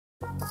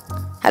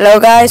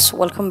Hello guys,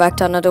 welcome back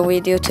to another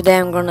video. Today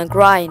I'm gonna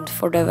grind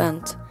for the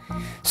event.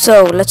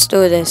 So let's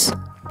do this.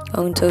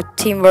 Going to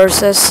team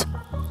versus.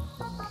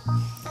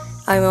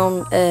 I'm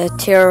on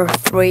tier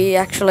 3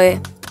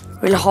 actually.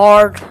 Really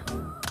hard.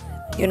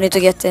 You need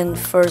to get in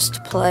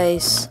first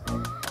place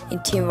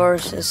in team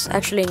versus.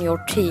 Actually in your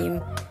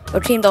team. Your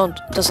team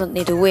doesn't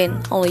need to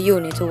win, only you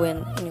need to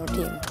win in your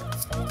team.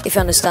 If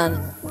you understand.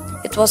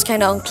 It was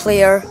kinda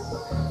unclear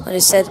when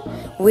it said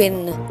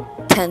win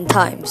 10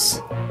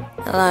 times.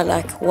 And I'm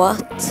like, what?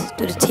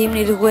 Do the team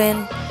need to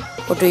win?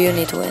 Or do you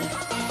need to win?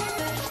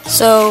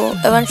 So,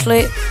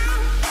 eventually,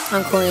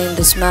 I'm going in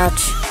this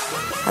match,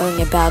 having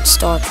a bad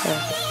start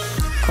there.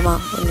 Come on,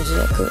 we need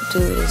to do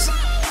this.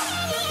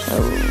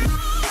 Oh,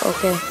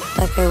 okay,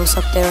 that guy was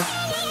up there.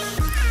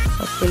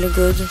 Not really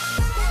good.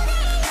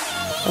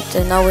 But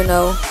now we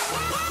know.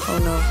 Oh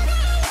no.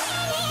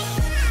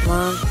 Come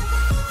on,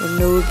 the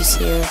noob is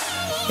here.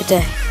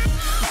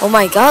 Oh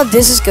my god,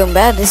 this is going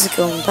bad,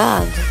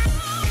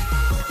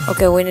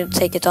 Okay, we need to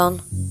take it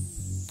on.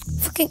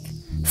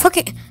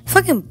 Fucking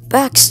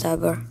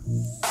backstabber.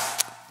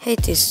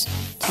 Hate these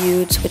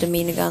dudes with a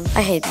minigun.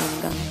 I hate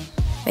minigun.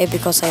 Maybe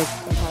because I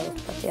don't have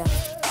it, but yeah.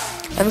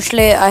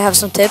 Eventually, I have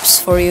some tips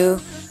for you.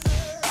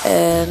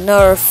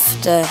 Nerf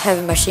the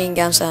heavy machine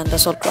guns and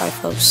assault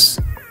rifles.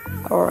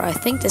 Or I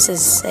think this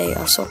is a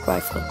assault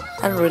rifle.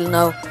 I don't really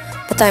know.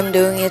 But I'm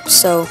doing it,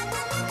 so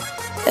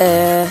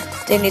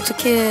they need to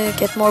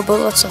get more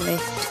bullets on me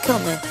to kill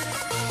me.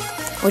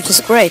 Which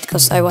is great,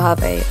 because I will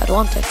have an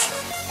advantage.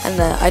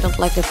 And I don't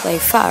like to play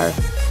fair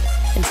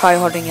in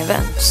tryharding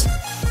events.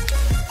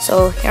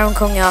 So here I'm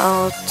coming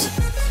out,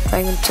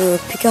 trying to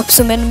pick up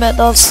so many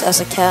medals as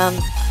I can.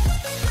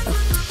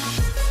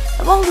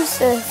 I'm always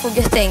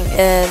forgetting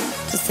the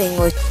thing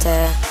with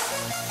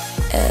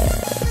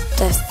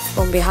death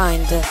from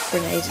behind the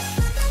grenade.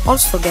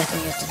 Always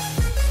forgetting it.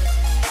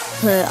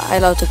 I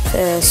love to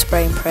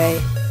spray and pray.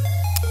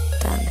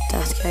 Damn it,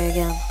 that guy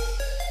again.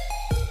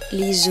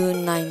 Lizu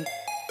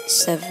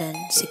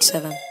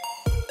 9767.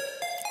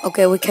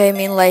 Okay, we came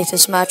in late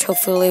this match.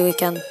 Hopefully we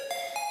can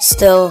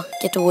still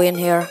get a win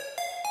here.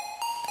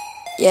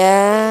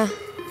 Yeah,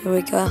 here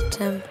we got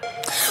him.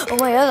 Oh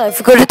my god, I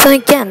forgot it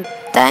again.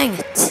 Dang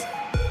it.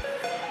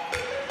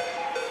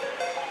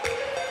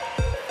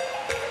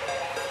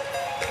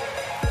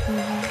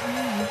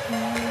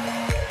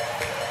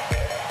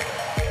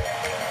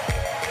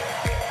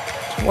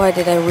 Why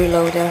did I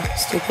reload there?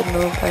 Stupid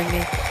move by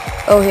me.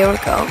 Oh, here we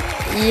go.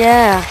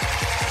 Yeah,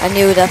 I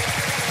knew that.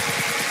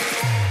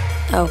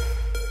 Oh.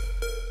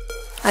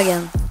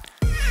 Again.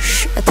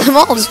 I'm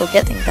also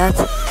getting that.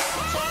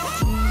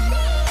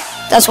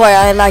 That's why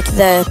I like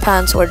the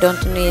pants where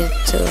don't need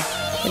to,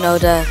 you know,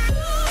 the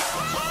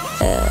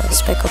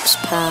Spec Ops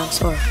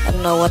pants, or I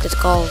don't know what it's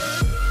called.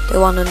 The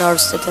one who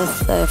nerfs the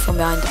death from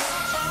behind.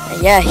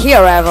 And yeah,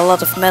 here I have a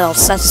lot of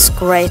medals. That is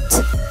great.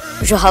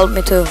 Which will help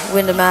me to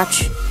win the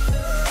match.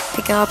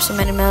 Picking up so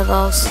many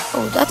medals.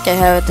 Oh, that guy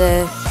had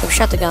a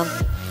shotgun,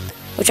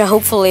 which I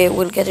hopefully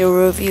will get a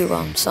review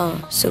on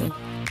soon.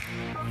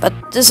 But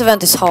this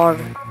event is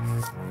hard,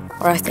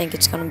 or I think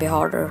it's gonna be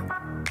harder.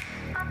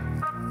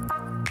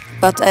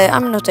 But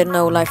I'm not a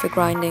no-life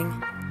grinding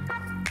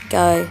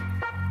guy,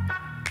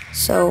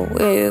 so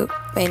we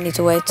may need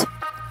to wait.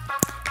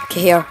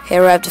 Okay, here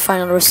I have the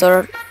final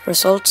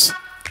results.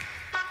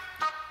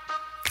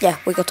 Yeah,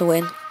 we got to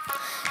win.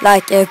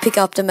 Like pick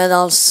up the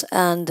medals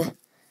and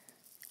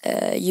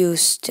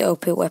use the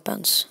OP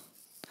weapons,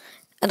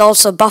 and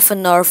also buff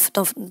and nerf.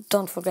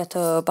 Don't forget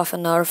to buff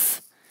and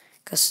nerf,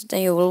 because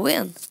then you will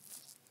win.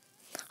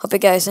 Hope you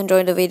guys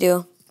enjoyed the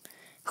video.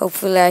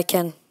 Hopefully I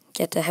can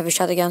get a heavy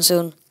shot again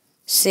soon.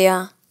 See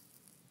ya.